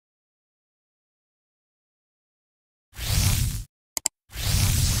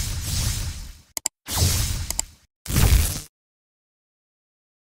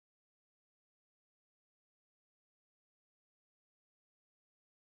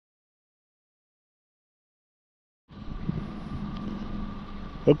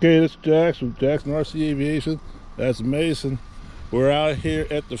Okay, this is Jax from Jackson Rc Aviation. That's Mason. We're out here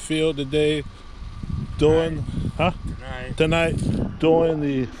at the field today doing, Tonight, doing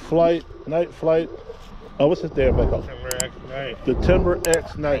the night flight. Oh, what's this damn thing called? Timber X night. The Timber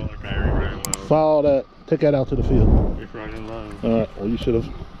X night. Oh, battery running low. Follow that. Take that out to the field. It's running low. All right. Well, you should have.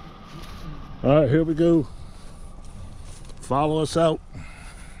 All right, here we go. Follow us out.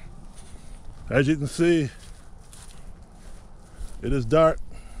 As you can see, it is dark.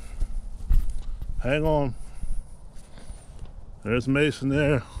 Hang on. There's Mason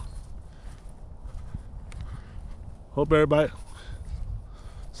there. Hope everybody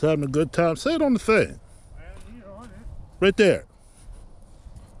is having a good time. Say it on the thing. Right there.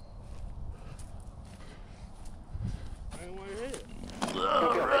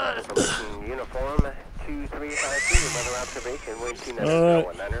 All right.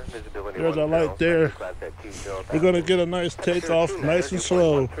 There's our light there. We're going to get a nice takeoff, nice and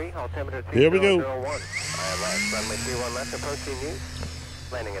slow. Here we go. Runway 31 left, approaching you.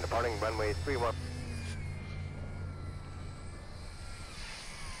 Landing and departing runway 31.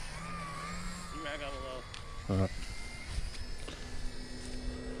 All right.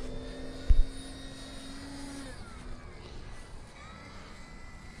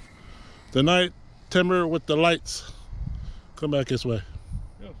 The night timber with the lights. Come back this way.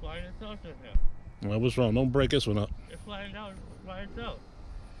 You're flying itself just now. Well, what's wrong? Don't break this one up. It's flying out by itself.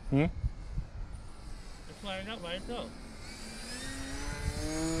 Hmm? It's flying out by itself.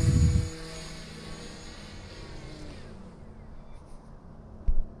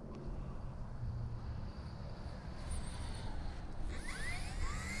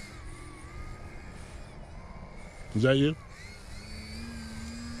 Is that you?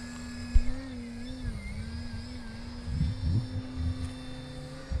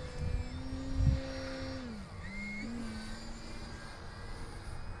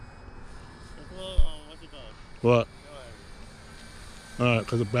 It's a little, what's it called? What? All right,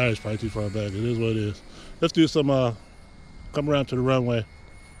 because the battery's probably too far back. It is what it is. Let's do some, come around to the runway.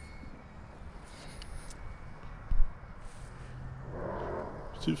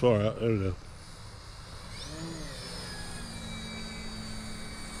 It's too far out. There we go.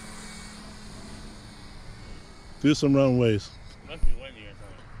 Do some runways. Must be windy or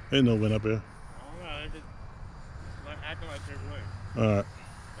something. Ain't no wind up here. I don't know, it's just acting like there's wind. All right.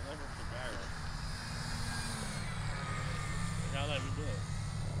 Unless it's the barrel. Now let me do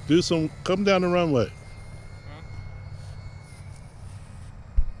it. Do some, come down the runway. Huh?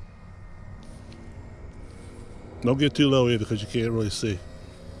 Don't get too low either because you can't really see.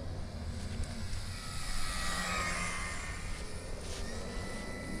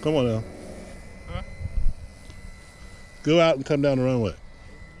 Come on now. Huh? Go out and come down the runway. You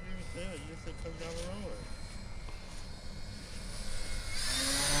just said come down the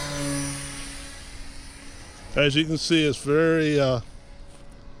runway. As you can see, it's very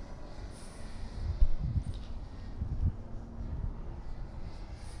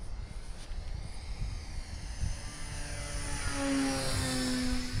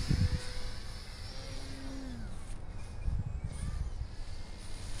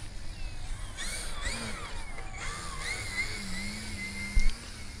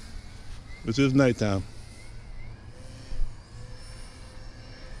this is nighttime.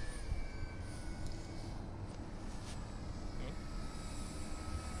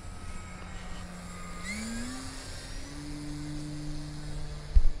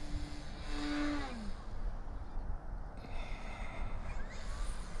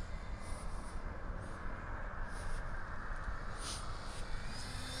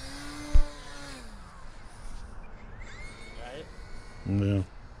 Right? Yeah.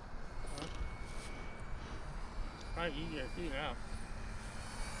 Probably easier to see now.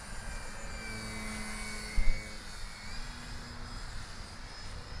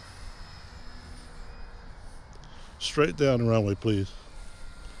 Straight down the runway, please.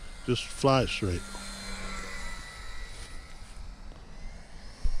 Just fly it straight.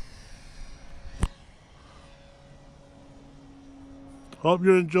 Hope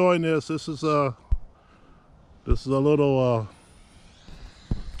you're enjoying this. This is a little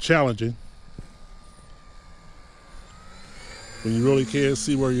challenging when you really can't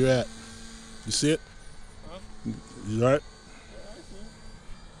see where you're at. You see it? Huh? You all right? Yeah, I see it.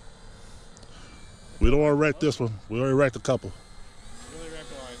 We don't want to wreck this one. We already wrecked a couple. Really wreck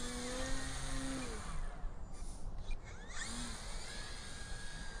the line.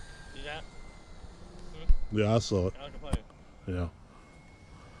 See that? Yeah, I saw it. That was the plane. Yeah.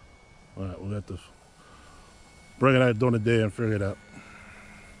 All right, we'll have to bring it out during the day and figure it out.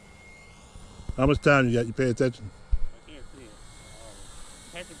 How much time you got? You pay attention? I can't see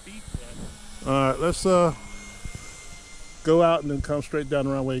it. All right, let's go out and then come straight down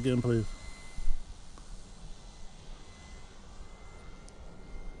the runway again, please.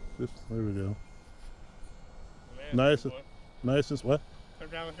 There we go. Nice, nice and what? Come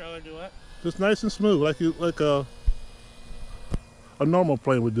down with y'all and do what? Just nice and smooth, like a normal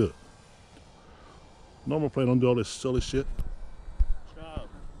plane would do it. Normal plane don't do all this silly shit. Stop.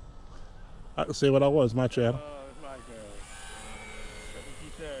 I can say what I want. It's my channel. Oh, it's my girl. That's what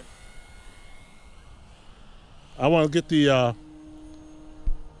she said. I want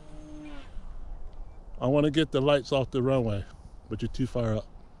to get the lights off the runway, but you're too far up.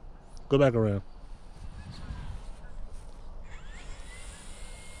 Go back around.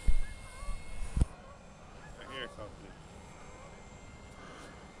 I hear something.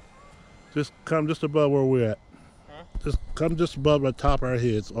 Just come just above where we're at. Huh? Just come just above the top of our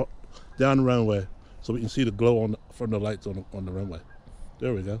heads, down the runway, so we can see the glow from the lights on the runway.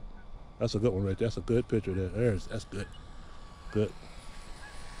 There we go. That's a good one right there. That's a good picture there. That's good. Good.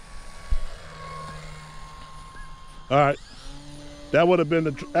 All right. That would have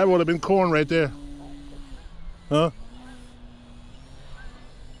been corn right there. Huh?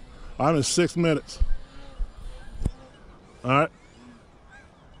 I'm in 6 minutes. All right.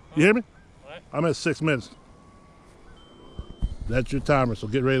 You hear me? What? I'm at 6 minutes. That's your timer, so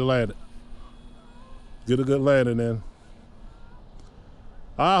get ready to land it. Get a good landing in.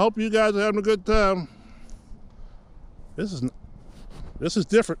 I hope you guys are having a good time. This is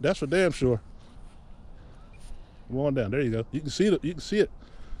different. That's for damn sure. Come on down. There you go. You can see it. You can see it.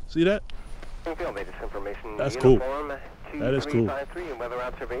 See that? That's cool. That is cool. Weather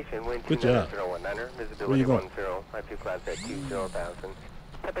observation. Wind good job. 019er. Visibility Where you going? 10. Latitude clouds at 20,000.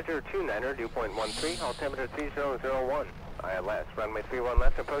 Temperature 29er. Dew point 13. Altimeter 3001. ILS. Runway 31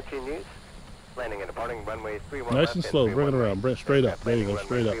 left. Approaching news. Landing and departing runway 31 nice left. and slow. Bring it around. Bring it straight up. There you go.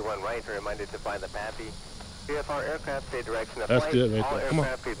 Straight up. 31 right. Reminded to find the PAPI. VFR aircraft stay direction of that's flight. good right All there. Come on.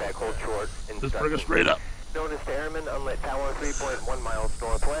 aircraft feedback hold short. Just bring it straight up. Notice to airmen, unlit tower 3.1 miles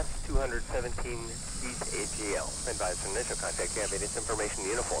northwest, 217 east AGL. Advise for initial contact, you have this information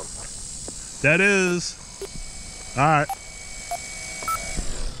uniform. That is. All right.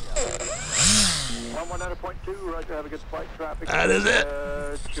 119.2, Roger, have a good flight traffic. That is it.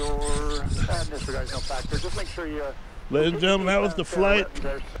 Disregard no factor. Just make sure you... Ladies and gentlemen, that was the flight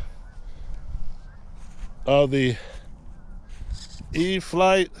of the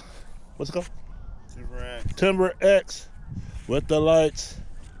Eflite. What's it called? Timber X with the lights.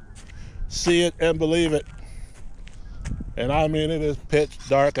 See it and believe it. And I mean, it is pitch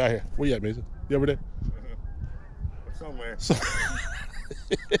dark out here. Where you at, Mason? You over there? Somewhere.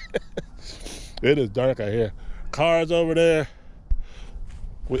 It is dark out here. Cars over there.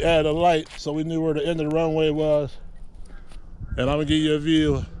 We added a light so we knew where the end of the runway was. And I'm gonna give you a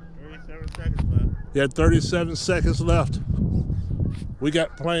view. 37 seconds left. You had 37 seconds left. We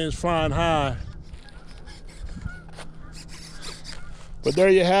got planes flying high. But there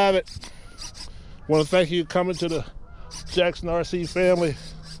you have it. I want to thank you for coming to the Jackson RC family.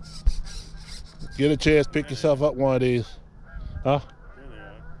 Get a chance, pick yourself up one of these. Huh?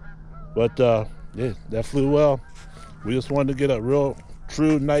 But yeah, that flew well. We just wanted to get a real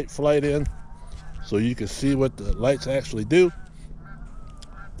true night flight in so you can see what the lights actually do.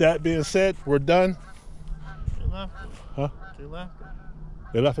 That being said, we're done. Two left. Huh? Two left.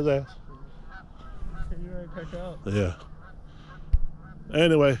 They left his ass? You ready to catch up? Yeah.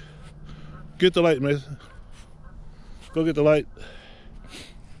 Anyway, get the light, Mason. Go get the light.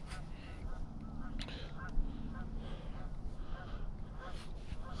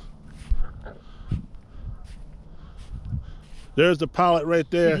 There's the pilot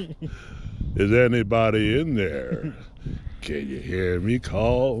right there. Is anybody in there? Can you hear me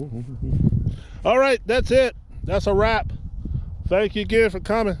call? All right, that's it. That's a wrap. Thank you again for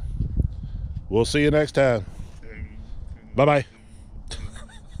coming. We'll see you next time. Bye-bye.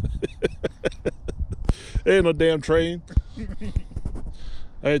 Ain't no damn train.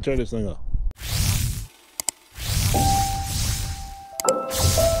 I ain't turn this thing off.